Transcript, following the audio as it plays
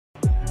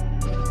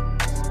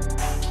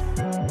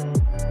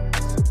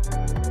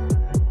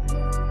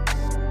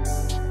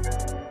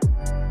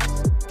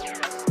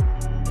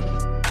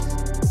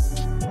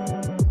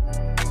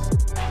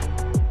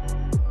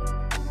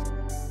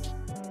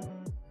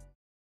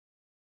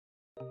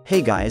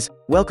Hey guys,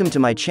 welcome to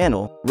my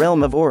channel,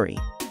 Realm of Ori.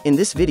 In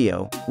this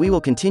video, we will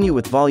continue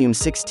with Volume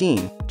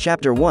 16,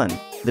 Chapter 1,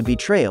 The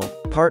Betrayal,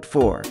 Part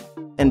 4.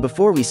 And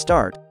before we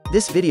start,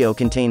 this video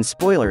contains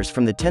spoilers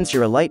from the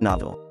Tensura light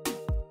novel.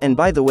 And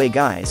by the way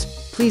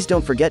guys, please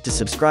don't forget to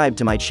subscribe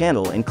to my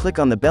channel and click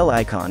on the bell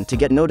icon to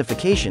get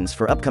notifications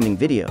for upcoming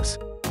videos.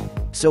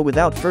 So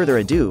without further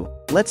ado,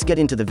 let's get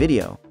into the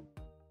video.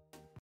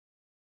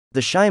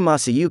 The shy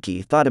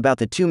Masayuki thought about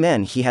the two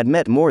men he had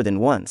met more than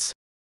once.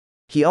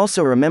 He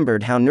also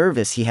remembered how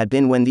nervous he had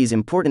been when these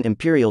important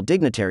imperial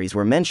dignitaries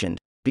were mentioned,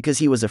 because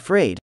he was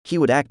afraid he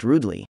would act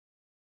rudely.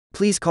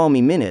 Please call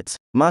me Minutes,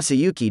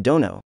 Masayuki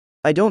Dono.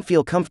 I don't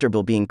feel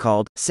comfortable being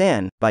called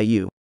San by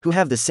you, who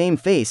have the same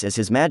face as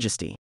His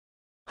Majesty.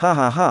 Ha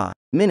ha ha,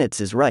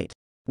 Minutes is right.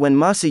 When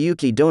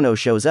Masayuki Dono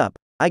shows up,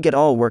 I get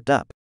all worked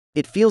up.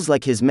 It feels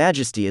like His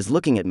Majesty is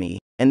looking at me,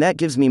 and that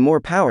gives me more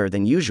power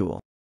than usual.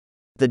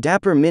 The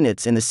dapper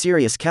Minutes and the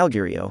serious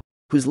Calgurio,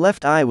 whose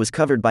left eye was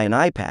covered by an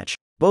eye patch,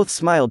 both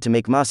smiled to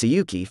make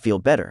Masayuki feel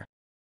better.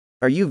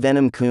 Are you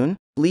Venom-kun?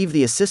 Leave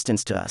the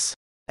assistants to us.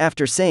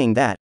 After saying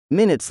that,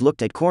 Minutes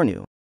looked at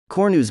Cornu.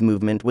 Cornu's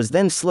movement was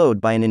then slowed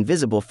by an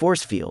invisible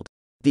force field.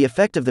 The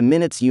effect of the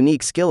Minutes'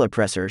 unique skill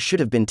oppressor should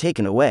have been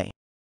taken away.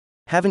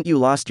 Haven't you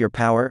lost your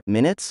power,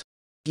 Minutes?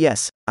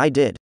 Yes, I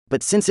did,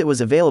 but since it was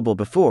available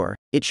before,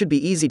 it should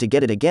be easy to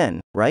get it again,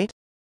 right?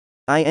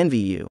 I envy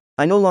you.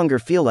 I no longer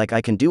feel like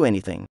I can do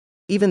anything.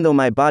 Even though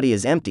my body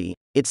is empty,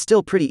 it's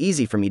still pretty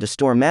easy for me to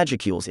store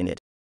magicules in it.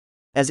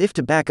 As if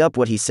to back up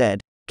what he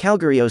said,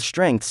 Calgurio's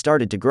strength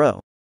started to grow.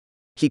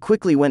 He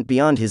quickly went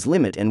beyond his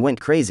limit and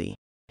went crazy.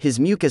 His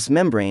mucous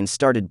membrane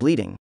started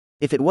bleeding.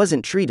 If it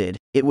wasn't treated,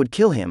 it would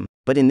kill him,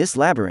 but in this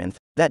labyrinth,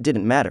 that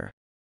didn't matter.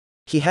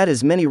 He had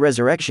as many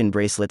resurrection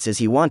bracelets as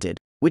he wanted,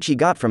 which he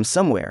got from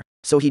somewhere,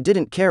 so he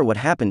didn't care what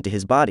happened to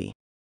his body.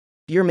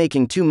 You're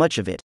making too much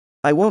of it.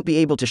 I won't be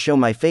able to show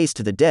my face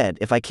to the dead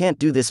if I can't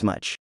do this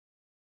much.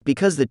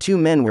 Because the two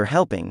men were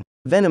helping,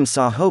 Venom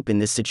saw hope in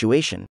this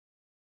situation.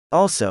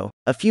 Also,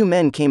 a few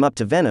men came up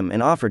to Venom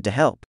and offered to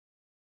help.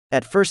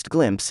 At first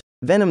glimpse,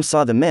 Venom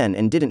saw the men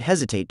and didn't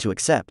hesitate to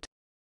accept.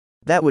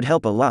 That would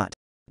help a lot.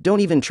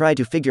 Don't even try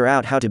to figure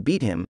out how to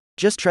beat him,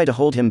 just try to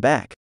hold him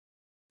back.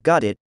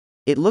 Got it.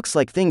 It looks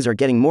like things are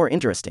getting more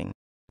interesting.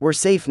 We're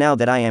safe now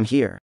that I am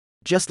here.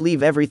 Just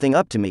leave everything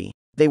up to me.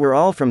 They were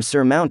all from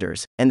Sir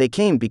Mounters, and they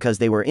came because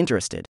they were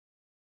interested.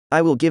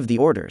 I will give the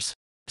orders.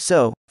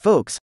 So,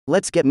 folks,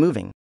 let's get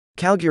moving.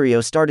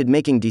 Calgurio started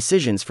making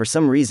decisions for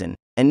some reason,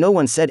 and no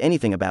one said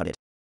anything about it.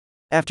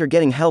 After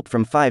getting help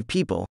from 5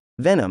 people,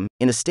 Venom,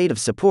 in a state of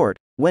support,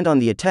 went on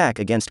the attack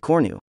against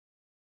Cornu.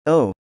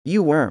 Oh,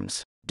 you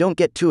worms. Don't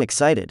get too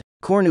excited.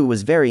 Cornu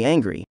was very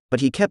angry, but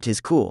he kept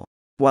his cool.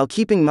 While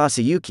keeping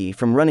Masayuki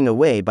from running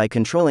away by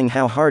controlling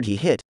how hard he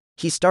hit,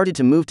 he started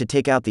to move to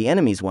take out the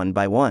enemies one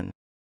by one.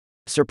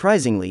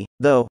 Surprisingly,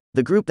 though,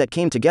 the group that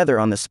came together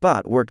on the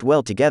spot worked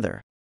well together.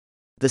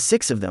 The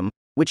 6 of them,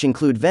 which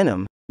include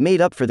Venom, made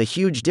up for the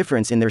huge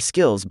difference in their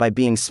skills by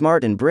being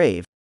smart and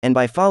brave, and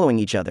by following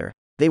each other,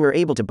 they were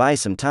able to buy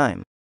some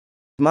time.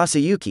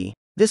 Masayuki,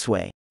 this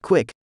way,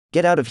 quick,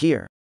 get out of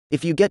here.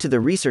 If you get to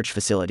the research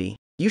facility,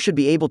 you should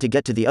be able to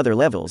get to the other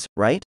levels,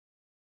 right?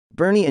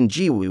 Bernie and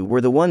Jiwoo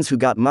were the ones who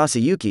got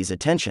Masayuki's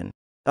attention.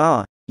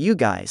 Ah, you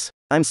guys,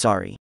 I'm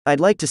sorry. I'd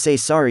like to say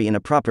sorry in a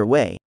proper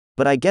way,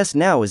 but I guess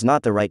now is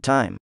not the right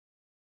time.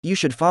 You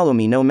should follow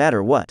me no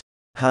matter what.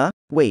 Huh?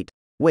 Wait,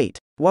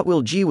 what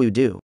will Jiwoo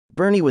do?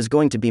 Bernie was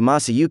going to be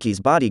Masayuki's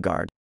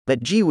bodyguard,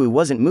 but Jiwoo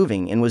wasn't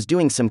moving and was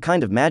doing some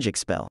kind of magic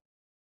spell.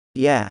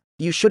 Yeah,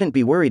 you shouldn't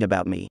be worried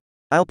about me.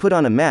 I'll put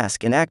on a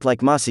mask and act like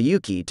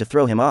Masayuki to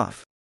throw him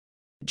off.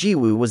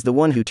 Jiwoo was the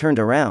one who turned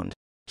around.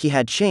 He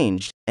had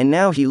changed, and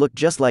now he looked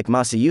just like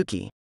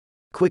Masayuki.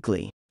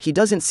 Quickly, he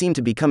doesn't seem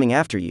to be coming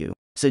after you,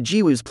 so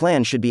Jiwoo's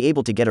plan should be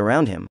able to get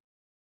around him.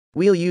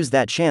 We'll use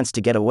that chance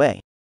to get away.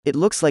 It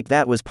looks like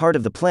that was part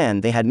of the plan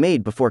they had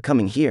made before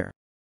coming here.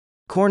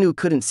 Cornu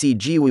couldn't see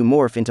Jiwoo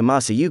morph into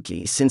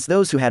Masayuki since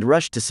those who had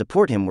rushed to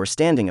support him were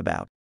standing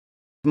about.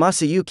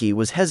 Masayuki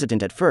was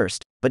hesitant at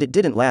first, but it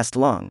didn't last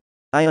long.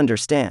 I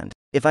understand.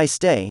 If I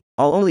stay,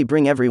 I'll only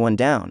bring everyone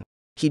down.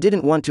 He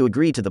didn't want to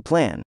agree to the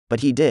plan, but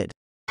he did.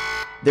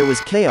 There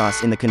was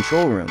chaos in the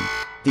control room.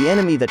 The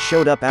enemy that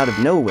showed up out of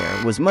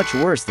nowhere was much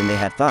worse than they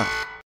had thought.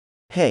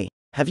 Hey,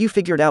 have you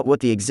figured out what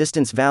the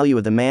existence value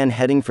of the man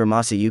heading for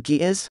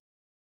Masayuki is?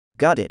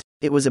 Got it.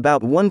 It was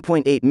about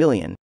 1.8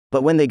 million.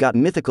 But when they got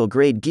mythical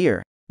grade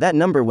gear, that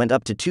number went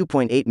up to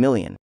 2.8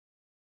 million.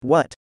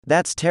 What?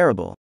 That's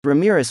terrible.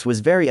 Ramirez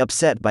was very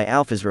upset by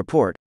Alpha's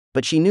report,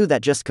 but she knew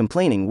that just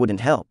complaining wouldn't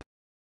help.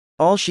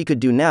 All she could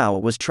do now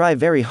was try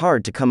very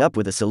hard to come up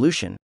with a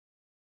solution.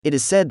 It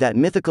is said that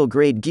mythical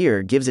grade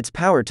gear gives its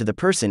power to the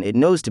person it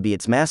knows to be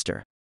its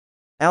master.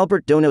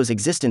 Albert Dono's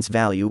existence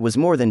value was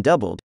more than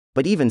doubled,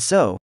 but even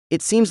so,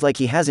 it seems like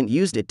he hasn't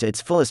used it to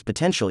its fullest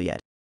potential yet.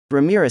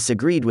 Ramirez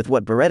agreed with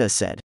what Beretta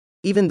said.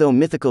 Even though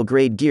mythical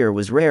grade gear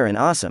was rare and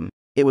awesome,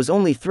 it was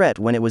only threat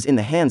when it was in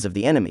the hands of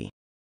the enemy.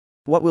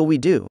 What will we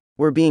do?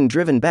 We're being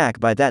driven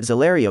back by that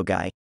Zelario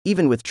guy,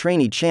 even with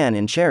trainee Chan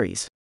and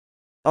cherries.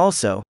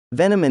 Also,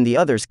 Venom and the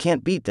others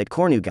can't beat that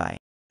Cornu guy.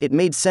 It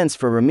made sense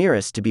for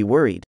Ramirez to be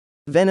worried.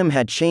 Venom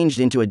had changed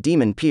into a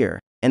demon peer,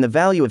 and the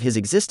value of his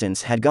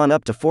existence had gone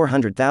up to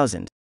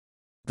 400,000.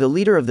 The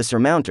leader of the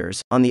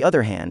Surmounters, on the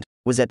other hand,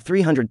 was at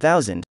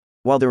 300,000,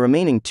 while the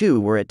remaining two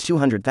were at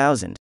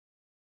 200,000.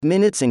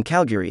 Minutes and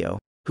Calgurio,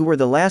 who were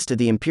the last of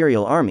the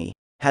Imperial Army,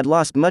 had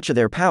lost much of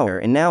their power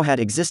and now had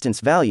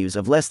existence values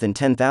of less than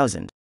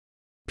 10,000.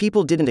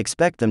 People didn't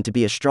expect them to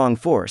be a strong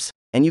force,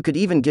 and you could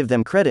even give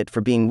them credit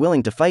for being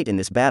willing to fight in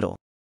this battle.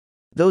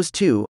 Those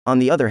two, on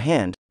the other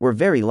hand, were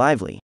very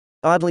lively.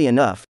 Oddly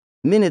enough,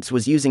 Minutes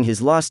was using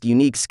his lost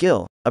unique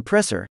skill,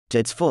 Oppressor, to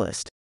its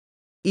fullest.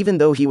 Even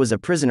though he was a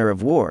prisoner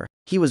of war,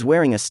 he was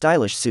wearing a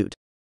stylish suit.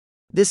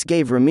 This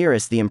gave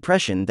Ramirez the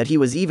impression that he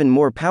was even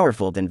more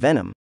powerful than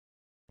Venom.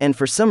 And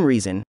for some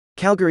reason,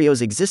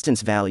 Calgurio's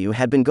existence value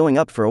had been going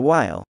up for a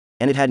while,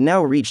 and it had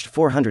now reached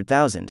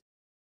 400,000.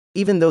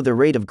 Even though the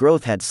rate of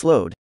growth had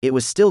slowed, it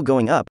was still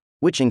going up,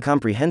 which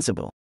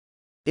incomprehensible.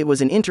 It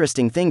was an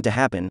interesting thing to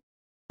happen.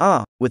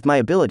 With my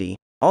ability,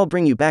 I'll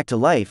bring you back to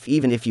life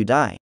even if you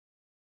die.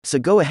 So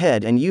go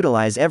ahead and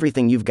utilize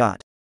everything you've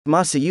got.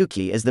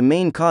 Masayuki is the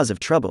main cause of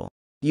trouble.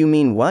 You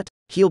mean what?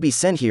 He'll be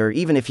sent here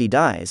even if he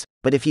dies,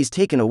 but if he's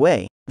taken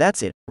away,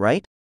 that's it,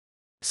 right?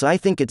 So I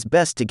think it's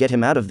best to get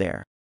him out of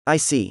there. I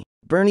see.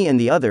 Bernie and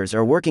the others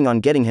are working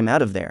on getting him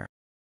out of there.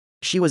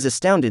 She was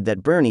astounded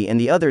that Bernie and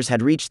the others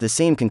had reached the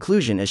same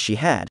conclusion as she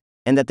had,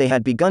 and that they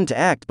had begun to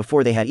act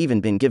before they had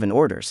even been given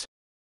orders.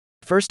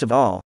 First of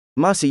all,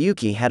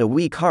 Masayuki had a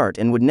weak heart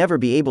and would never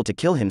be able to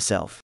kill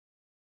himself.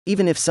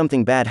 Even if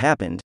something bad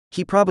happened,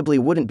 he probably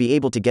wouldn't be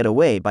able to get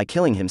away by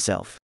killing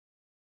himself.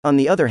 On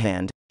the other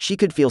hand, she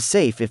could feel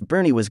safe if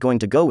Bernie was going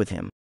to go with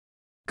him.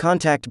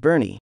 Contact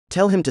Bernie.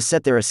 Tell him to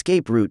set their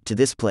escape route to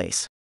this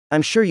place.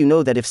 I'm sure you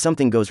know that if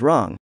something goes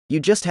wrong, you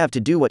just have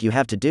to do what you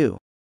have to do.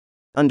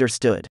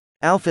 Understood.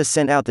 Alpha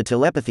sent out the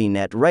telepathy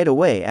net right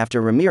away after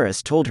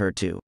Ramirez told her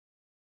to.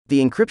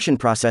 The encryption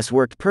process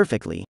worked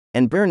perfectly,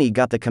 and Bernie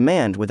got the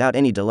command without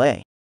any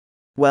delay.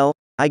 Well,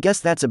 I guess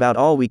that's about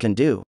all we can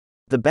do.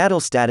 The battle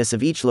status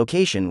of each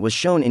location was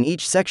shown in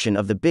each section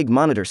of the big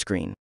monitor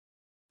screen.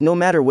 No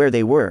matter where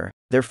they were,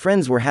 their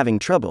friends were having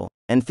trouble,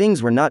 and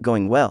things were not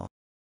going well.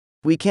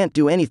 We can't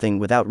do anything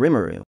without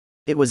Rimuru.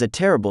 It was a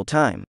terrible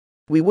time.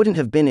 We wouldn't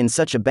have been in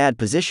such a bad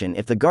position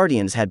if the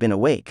Guardians had been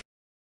awake.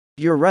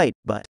 You're right,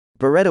 but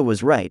Beretta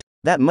was right,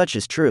 that much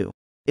is true.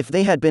 If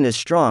they had been as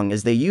strong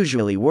as they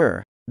usually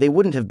were, they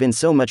wouldn't have been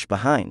so much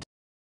behind.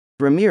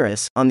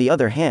 Ramirez, on the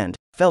other hand,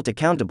 felt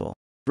accountable.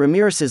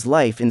 Ramirez's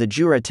life in the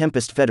Jura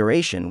Tempest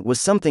Federation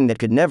was something that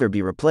could never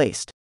be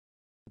replaced.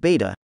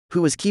 Beta,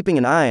 who was keeping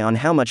an eye on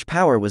how much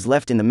power was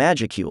left in the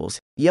Magicules,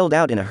 yelled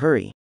out in a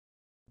hurry.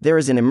 There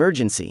is an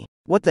emergency.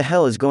 What the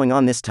hell is going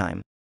on this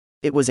time?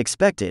 It was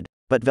expected,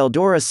 but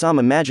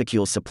Veldora-sama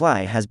Magicule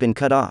supply has been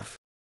cut off.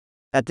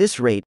 At this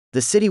rate,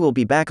 the city will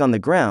be back on the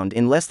ground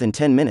in less than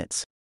 10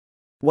 minutes.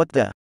 What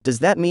the? Does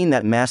that mean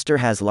that Master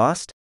has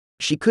lost?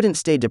 She couldn't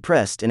stay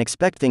depressed and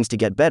expect things to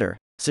get better,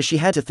 so she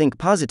had to think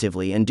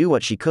positively and do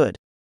what she could.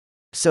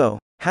 So,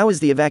 how is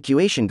the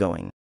evacuation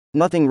going?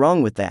 Nothing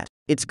wrong with that.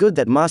 It's good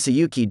that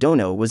Masayuki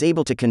Dono was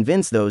able to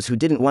convince those who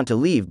didn't want to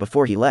leave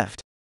before he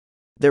left.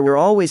 There were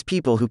always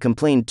people who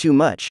complained too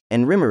much,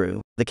 and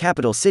Rimuru, the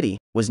capital city,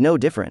 was no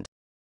different.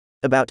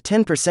 About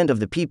 10% of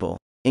the people,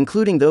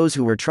 including those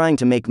who were trying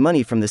to make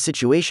money from the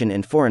situation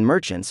and foreign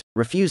merchants,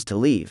 refused to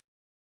leave.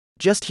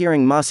 Just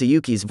hearing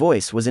Masayuki's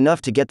voice was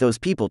enough to get those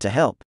people to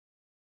help.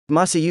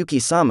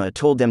 Masayuki-sama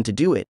told them to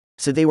do it,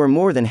 so they were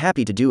more than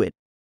happy to do it.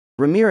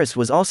 Ramirez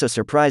was also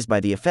surprised by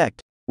the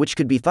effect, which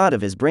could be thought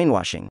of as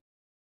brainwashing.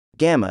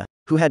 Gamma,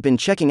 who had been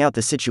checking out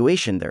the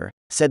situation there,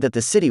 said that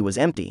the city was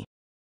empty.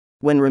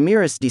 When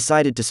Ramirez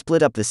decided to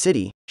split up the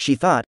city, she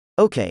thought,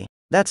 okay,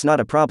 that's not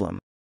a problem.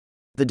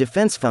 The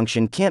defense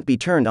function can't be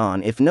turned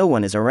on if no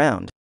one is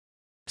around.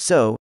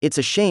 So, it's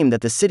a shame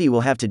that the city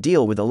will have to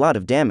deal with a lot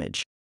of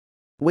damage.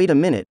 Wait a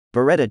minute,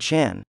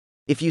 Beretta-chan.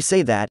 If you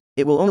say that,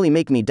 it will only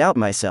make me doubt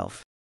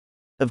myself.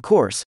 Of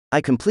course,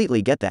 I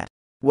completely get that.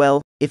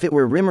 Well, if it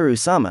were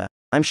Rimuru-sama,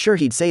 I'm sure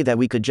he'd say that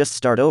we could just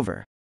start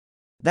over.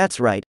 That's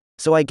right,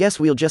 so I guess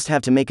we'll just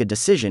have to make a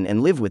decision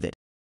and live with it.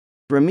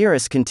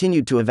 Ramirez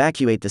continued to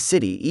evacuate the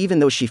city even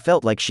though she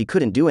felt like she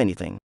couldn't do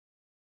anything.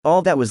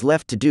 All that was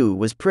left to do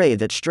was pray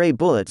that stray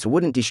bullets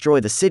wouldn't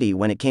destroy the city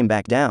when it came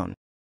back down.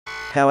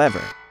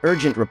 However,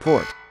 urgent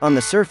report. On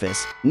the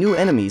surface, new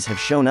enemies have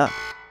shown up.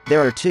 There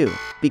are two.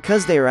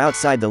 Because they are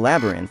outside the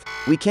labyrinth,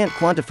 we can't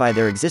quantify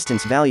their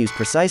existence values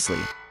precisely,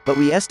 but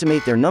we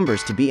estimate their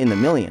numbers to be in the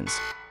millions.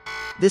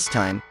 This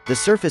time, the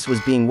surface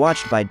was being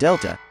watched by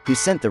Delta, who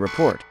sent the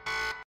report.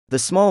 The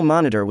small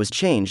monitor was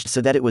changed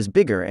so that it was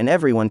bigger and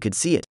everyone could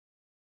see it.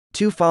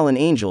 Two fallen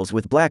angels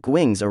with black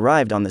wings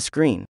arrived on the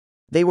screen.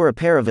 They were a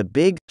pair of a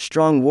big,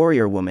 strong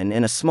warrior woman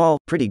and a small,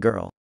 pretty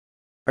girl.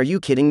 Are you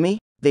kidding me?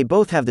 They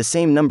both have the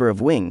same number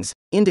of wings,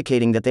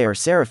 indicating that they are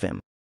Seraphim.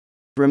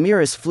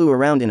 Ramirez flew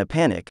around in a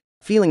panic,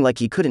 feeling like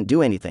he couldn't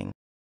do anything.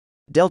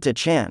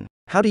 Delta-chan,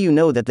 how do you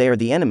know that they are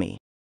the enemy?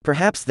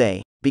 Perhaps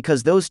they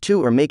because those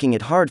two are making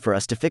it hard for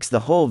us to fix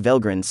the hole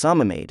Velgrin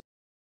Sama made.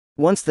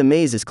 Once the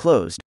maze is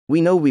closed,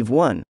 we know we've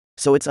won,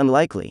 so it's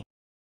unlikely.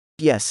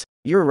 Yes,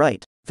 you're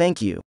right,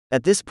 thank you.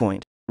 At this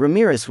point,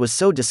 Ramirez was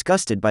so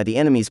disgusted by the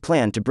enemy's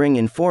plan to bring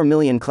in 4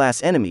 million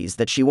class enemies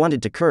that she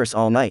wanted to curse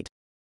all night.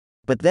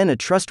 But then a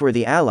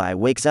trustworthy ally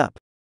wakes up.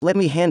 Let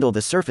me handle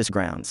the surface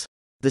grounds.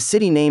 The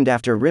city named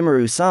after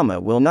Rimuru-sama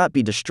will not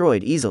be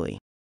destroyed easily.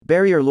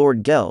 Barrier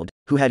Lord Geld,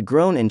 who had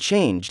grown and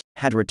changed,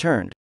 had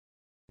returned.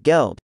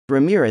 Geld.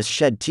 Ramirez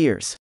shed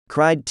tears.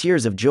 Cried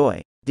tears of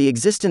joy. The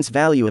existence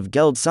value of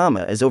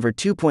Geld-sama is over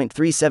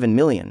 2.37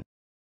 million.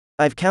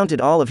 I've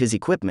counted all of his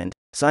equipment,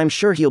 so I'm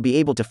sure he'll be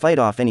able to fight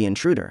off any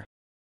intruder.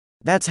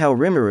 That's how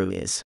Rimuru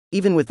is.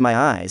 Even with my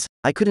eyes,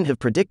 I couldn't have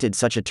predicted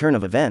such a turn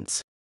of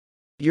events.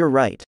 You're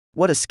right.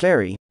 What a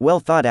scary,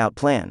 well-thought-out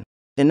plan.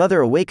 Another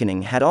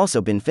awakening had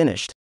also been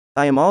finished.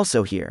 I am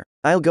also here.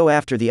 I'll go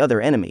after the other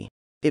enemy.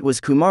 It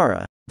was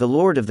Kumara, the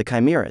Lord of the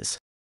Chimeras.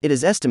 It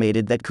is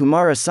estimated that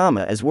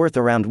Kumara-sama is worth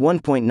around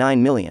 1.9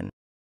 million.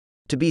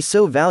 To be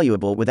so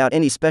valuable without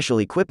any special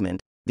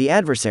equipment, the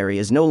adversary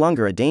is no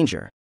longer a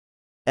danger.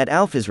 At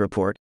Alpha's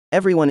report,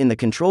 everyone in the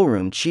control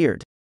room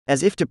cheered.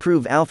 As if to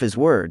prove Alpha's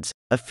words,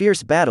 a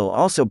fierce battle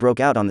also broke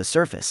out on the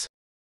surface.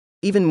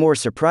 Even more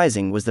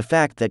surprising was the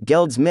fact that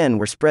Geld's men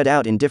were spread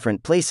out in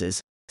different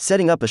places,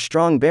 setting up a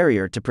strong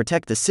barrier to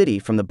protect the city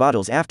from the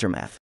battle's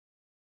aftermath.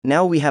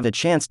 Now we have a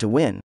chance to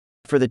win.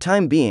 For the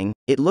time being,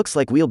 it looks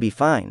like we'll be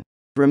fine.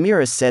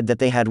 Ramirez said that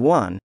they had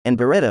won, and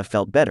Beretta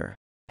felt better.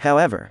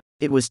 However,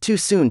 it was too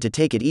soon to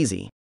take it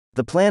easy.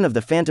 The plan of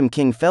the Phantom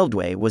King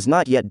Feldway was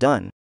not yet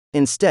done.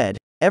 Instead,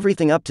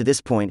 everything up to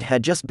this point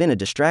had just been a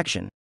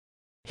distraction.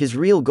 His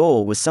real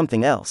goal was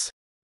something else.